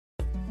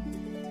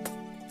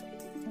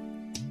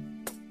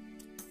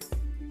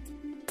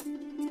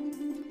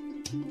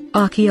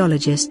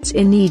Archaeologists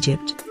in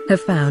Egypt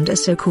have found a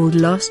so-called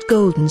lost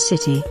golden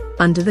city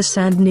under the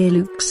sand near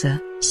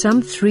Luxor,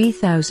 some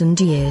 3,000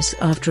 years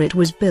after it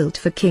was built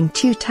for King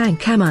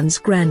Tutankhamun's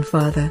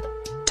grandfather.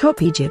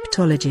 Top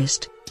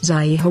Egyptologist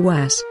Zahi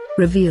Hawass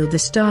revealed the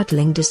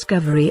startling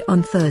discovery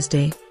on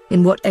Thursday,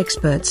 in what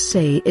experts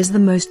say is the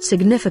most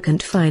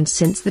significant find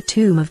since the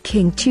tomb of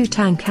King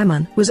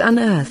Tutankhamun was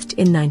unearthed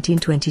in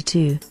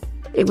 1922.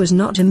 It was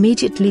not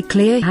immediately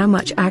clear how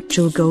much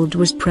actual gold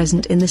was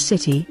present in the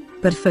city,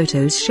 but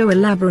photos show a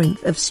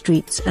labyrinth of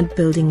streets and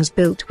buildings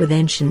built with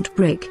ancient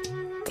brick.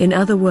 In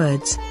other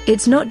words,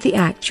 it's not the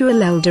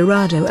actual El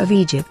Dorado of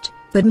Egypt,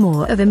 but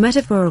more of a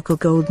metaphorical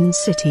golden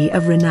city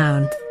of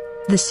renown.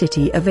 The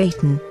city of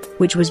Aten,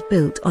 which was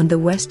built on the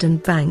western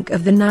bank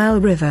of the Nile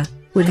River,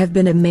 would have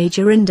been a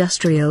major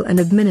industrial and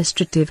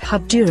administrative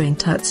hub during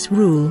Tut's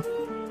rule.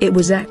 It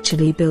was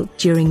actually built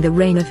during the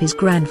reign of his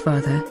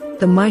grandfather,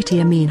 the mighty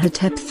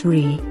Amenhotep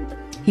III.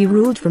 He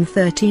ruled from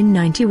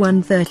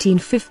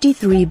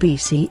 1391–1353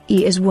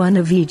 BCE as one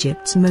of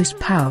Egypt's most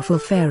powerful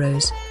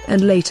pharaohs,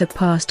 and later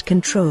passed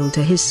control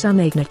to his son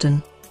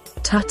Akhenaten.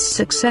 Tut's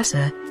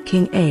successor,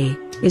 King A,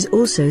 is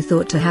also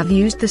thought to have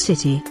used the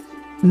city.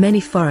 Many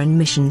foreign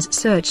missions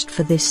searched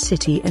for this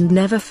city and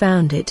never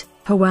found it,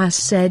 Hawass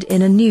said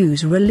in a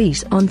news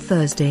release on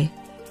Thursday.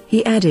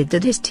 He added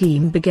that his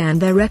team began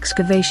their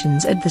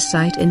excavations at the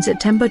site in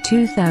September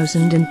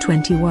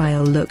 2020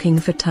 while looking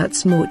for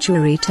Tut's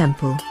mortuary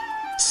temple.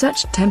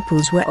 Such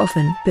temples were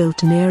often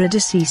built near a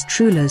deceased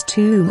ruler's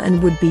tomb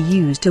and would be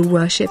used to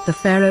worship the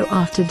pharaoh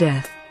after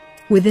death.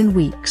 Within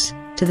weeks,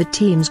 to the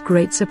team's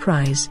great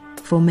surprise,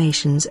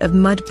 formations of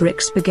mud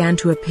bricks began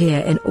to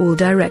appear in all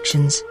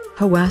directions,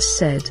 Hawass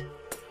said.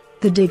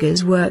 The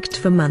diggers worked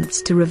for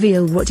months to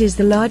reveal what is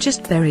the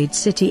largest buried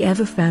city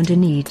ever found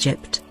in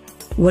Egypt.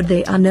 What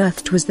they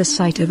unearthed was the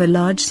site of a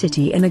large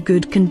city in a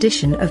good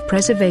condition of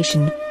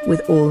preservation,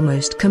 with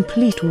almost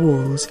complete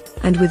walls,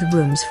 and with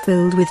rooms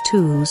filled with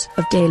tools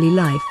of daily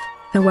life,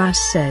 Hawass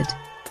said.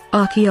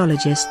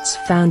 Archaeologists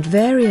found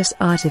various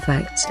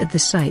artifacts at the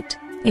site,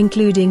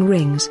 including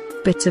rings,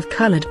 bits of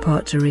colored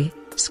pottery,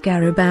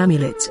 scarab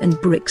amulets and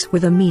bricks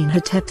with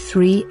Amenhotep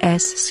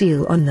III's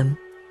seal on them.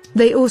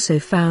 They also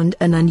found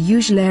an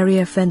unusual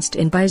area fenced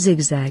in by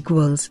zigzag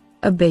walls,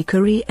 a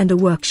bakery and a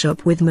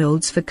workshop with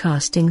molds for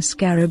casting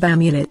scarab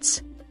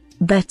amulets.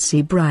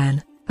 Betsy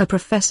Bryan, a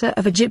professor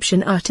of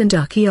Egyptian art and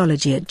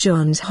archaeology at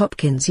Johns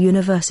Hopkins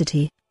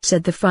University,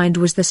 said the find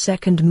was the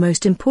second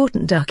most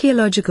important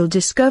archaeological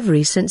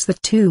discovery since the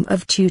tomb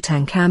of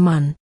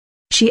Tutankhamun.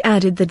 She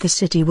added that the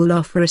city will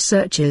offer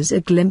researchers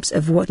a glimpse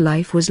of what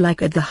life was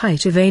like at the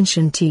height of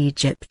ancient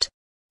Egypt.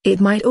 It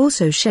might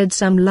also shed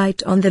some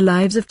light on the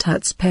lives of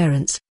Tut's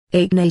parents,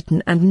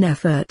 Akhenaten and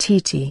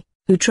Nefertiti,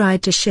 who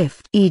tried to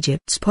shift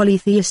Egypt's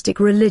polytheistic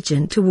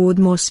religion toward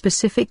more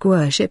specific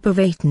worship of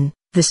Aten,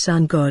 the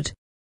sun god.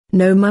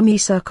 No mummy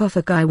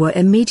sarcophagi were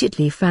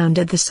immediately found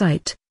at the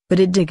site,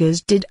 but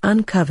diggers did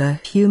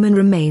uncover human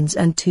remains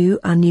and two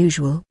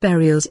unusual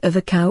burials of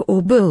a cow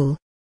or bull.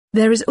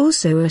 There is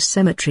also a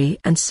cemetery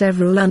and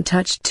several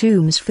untouched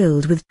tombs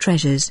filled with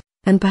treasures,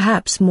 and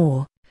perhaps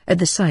more, at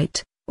the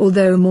site,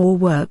 although more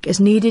work is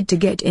needed to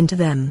get into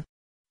them.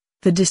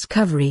 The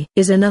discovery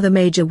is another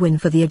major win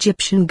for the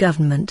Egyptian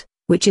government,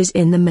 which is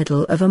in the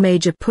middle of a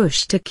major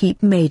push to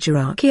keep major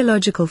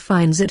archaeological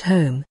finds at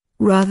home,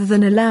 rather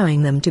than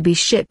allowing them to be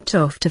shipped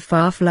off to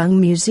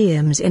far-flung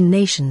museums in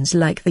nations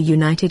like the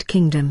United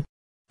Kingdom.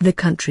 The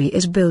country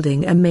is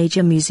building a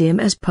major museum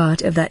as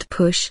part of that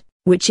push,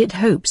 which it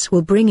hopes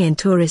will bring in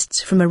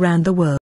tourists from around the world.